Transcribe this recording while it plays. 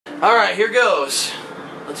Alright, here goes.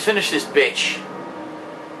 Let's finish this bitch.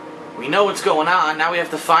 We know what's going on. Now we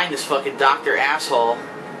have to find this fucking doctor asshole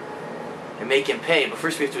and make him pay. But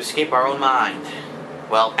first we have to escape our own mind.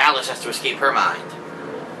 Well, Alice has to escape her mind.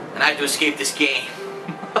 And I have to escape this game.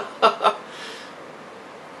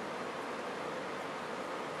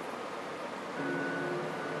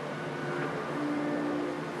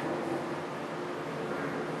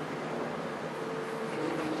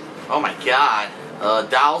 Oh my god.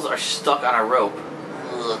 Dolls are stuck on a rope.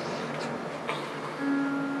 Ugh.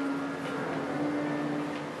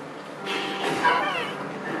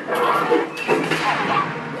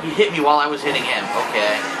 He hit me while I was hitting him.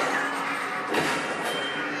 Okay.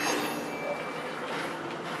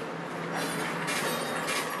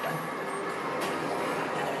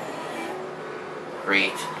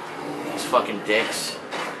 Great. These fucking dicks.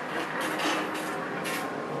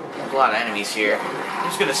 There's a lot of enemies here. I'm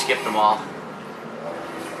just gonna skip them all.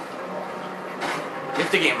 If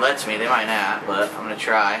the game lets me, they might not, but I'm gonna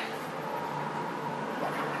try.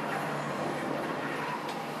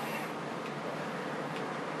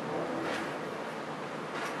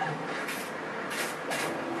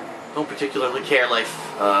 Don't particularly care, like,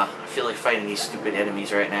 I feel like fighting these stupid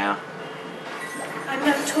enemies right now. I'm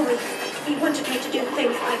no Tory. He wanted me to do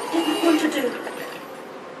things I didn't want to do.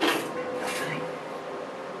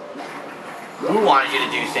 Who wanted you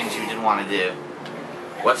to do things you didn't want to do?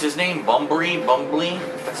 What's his name? Bumbly?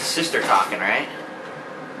 That's his sister talking, right?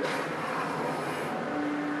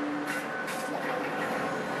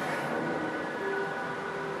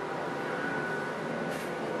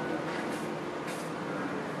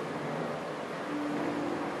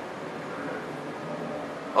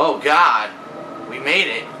 Oh god, we made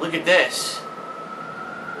it. Look at this.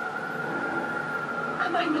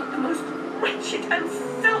 Am I not the most wretched and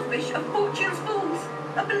selfish of fortune's fools?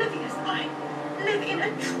 Oblivious I live in a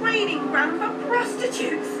training ground for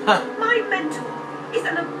prostitutes. My mentor is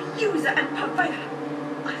an abuser and purveyor.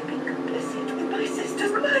 I've been complicit with my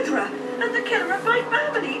sister's murderer and the killer of my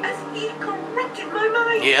family as he corrupted my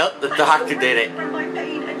mind. Yep, the doctor did it. From my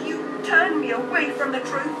pain and you turned me away from the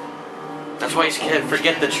truth. That's why you can't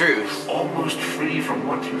forget the truth. Almost free from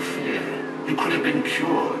what you fear. You could have been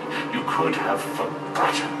cured. You could have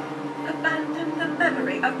forgotten. Abandon the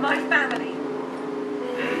memory of my family.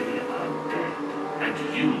 They are dead, and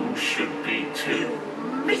you should be too.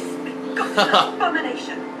 Misbegotten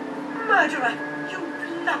abomination. Murderer, you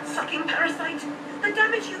blood-sucking parasite. The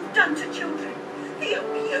damage you've done to children. The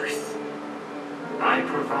abuse. I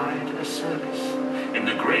provide a service. In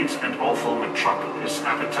the great and awful metropolis,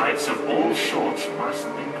 appetites of all sorts must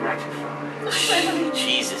be gratified. My family.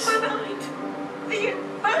 Jesus. My mind. The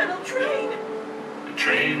infernal train. The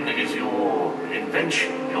train is your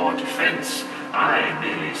invention, your defense. I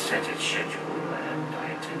merely set its schedule and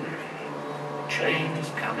itinerary. The train is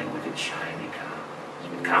coming with its shiny cars,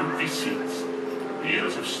 with comfy seats,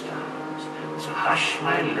 wheels of stars. So hush,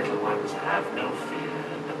 my little ones, have no fear.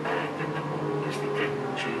 The man in the moon is the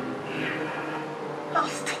engineer. I'll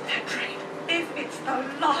stop that train. If it's the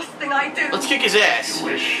last thing I do. Let's kick his ass. You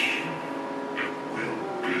wish it will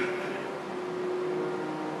be.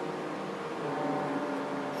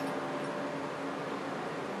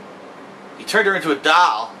 He turned her into a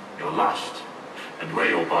doll. You're lost, and where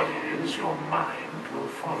your body is, your mind will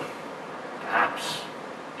follow. Perhaps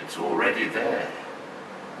it's already there.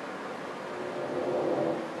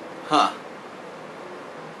 Huh.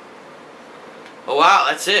 Oh wow,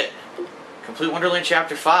 that's it. Complete Wonderland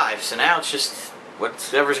Chapter 5. So now it's just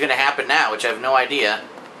whatever's going to happen now, which I have no idea.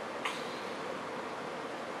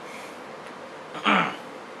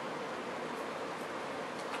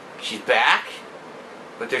 She's back?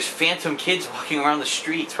 But there's phantom kids walking around the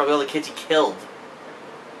streets. Probably all the kids he killed.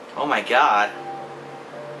 Oh my god.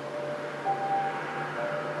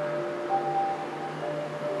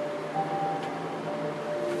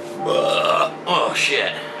 Oh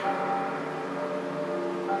shit.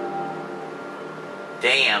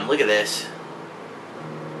 Damn, look at this.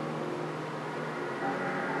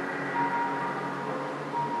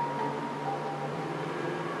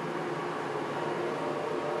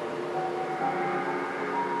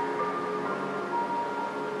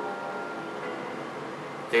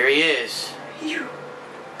 There he is. You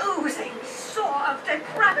oozing sore of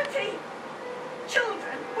depravity.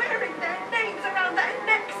 Children wearing their names around their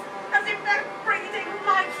necks as if they're breeding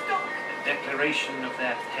livestock. A declaration of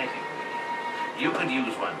their pedigree. You could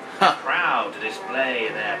use one. Huh. Proud to display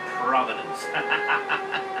their provenance.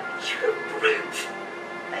 You brute.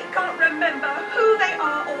 They can't remember who they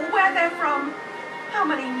are or where they're from. How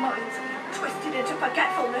many minds have you twisted into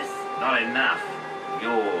forgetfulness? Not enough.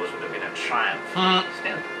 Yours would have been a triumph.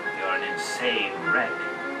 Still, an insane wreck,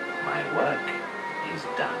 my work is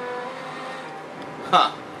done.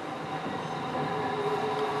 Huh.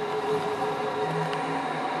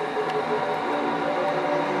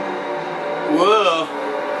 Whoa.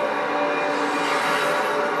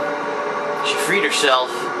 She freed herself.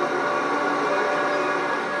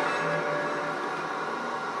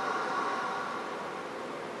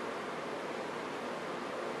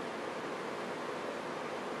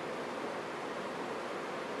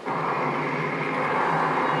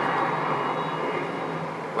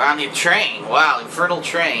 We're on the train. Wow, infernal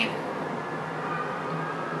train.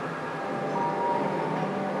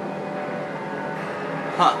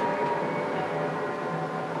 Huh.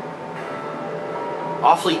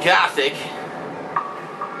 Awfully gothic.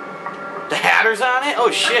 The Hatter's on it? Oh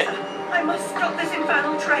shit. I must stop this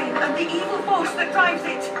infernal train and the evil force that drives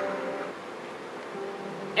it.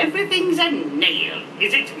 Everything's a nail,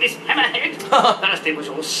 is it, Miss Hammerhead? First it was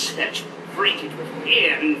all search, freaked with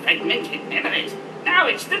fear and fragmented memories. Now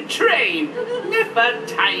it's the train. Never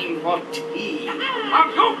time for tea.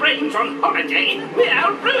 While your brain's on holiday,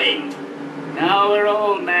 we're ruined. Now we're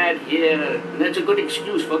all mad here, and that's a good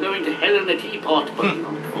excuse for going to hell in a teapot, but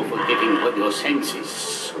not for forgetting what your senses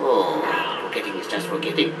saw. Forgetting is just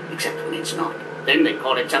forgetting, except when it's not. Then they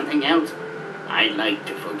call it something else. I like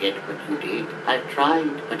to forget what you did. I've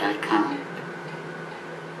tried, but I can't.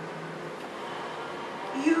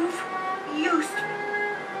 You've used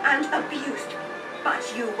and abused,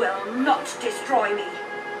 but you will not destroy me.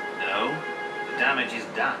 No, the damage is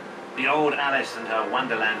done. The old Alice and her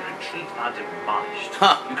Wonderland retreat are demolished.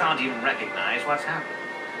 Huh. You can't even recognize what's happened.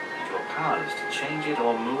 And you're powerless to change it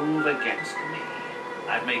or move against me.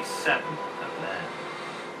 I've made certain of that.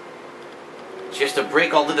 She has to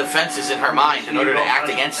break all the defenses in her mind in order to act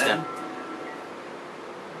against them.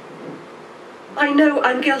 I know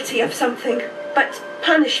I'm guilty of something, but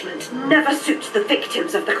punishment never suits the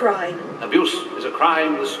victims of the crime. Abuse is a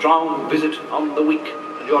crime the strong visit on the weak.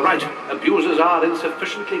 And you're right, abusers are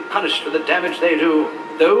insufficiently punished for the damage they do.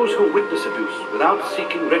 Those who witness abuse without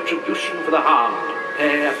seeking retribution for the harmed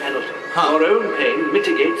pay a penalty. Your own pain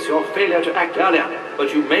mitigates your failure to act earlier,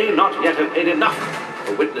 but you may not yet have paid enough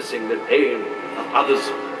for witnessing the pain of others.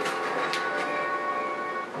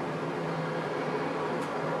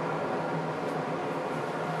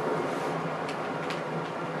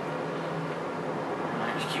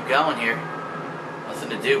 Alright, just keep going here. Nothing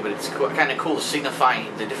to do, but it's kind of cool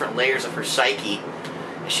signifying the different layers of her psyche.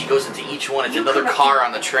 As she goes into each one, it's another car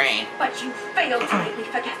on the train. But you failed to make me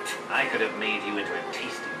forget. I could have made you into a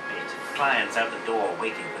tasting bit. Clients out the door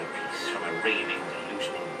waiting for a piece from a raving,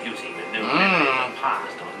 delusional beauty with no memory of the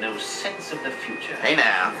past or no sense of the future. Hey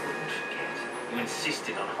now. You wouldn't forget. You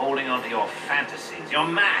insisted on holding on to your fantasies. You're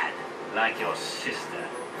mad, like your sister.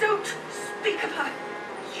 Don't speak of her.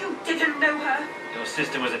 You didn't know her. Your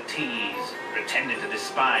sister was a tease, pretended to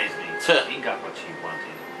despise me. She got what she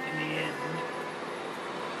wanted in the end.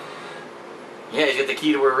 Yeah, he's got the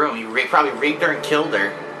key to her room. He probably raped her and killed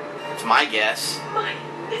her. That's my guess. My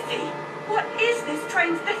Lizzie, what is this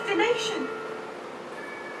train's destination?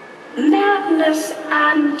 Madness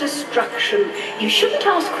and destruction. You shouldn't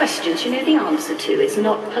ask questions you know the answer to. It's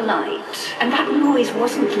not polite. And that noise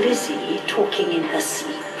wasn't Lizzie talking in her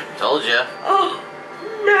sleep. Told ya. Oh,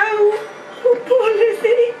 no. Oh, poor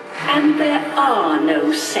Lizzie. And there are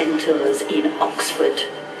no centaurs in Oxford.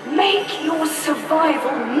 Make your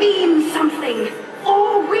survival mean something,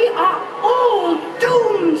 or we are all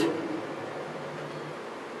doomed.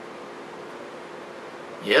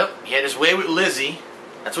 Yep, he had his way with Lizzie.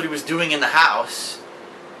 That's what he was doing in the house.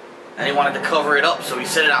 And he wanted to cover it up, so he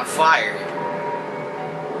set it on fire.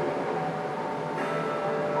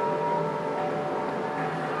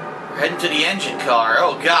 We're heading to the engine car.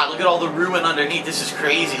 Oh god, look at all the ruin underneath. This is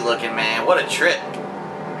crazy looking, man. What a trip.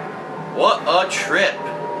 What a trip.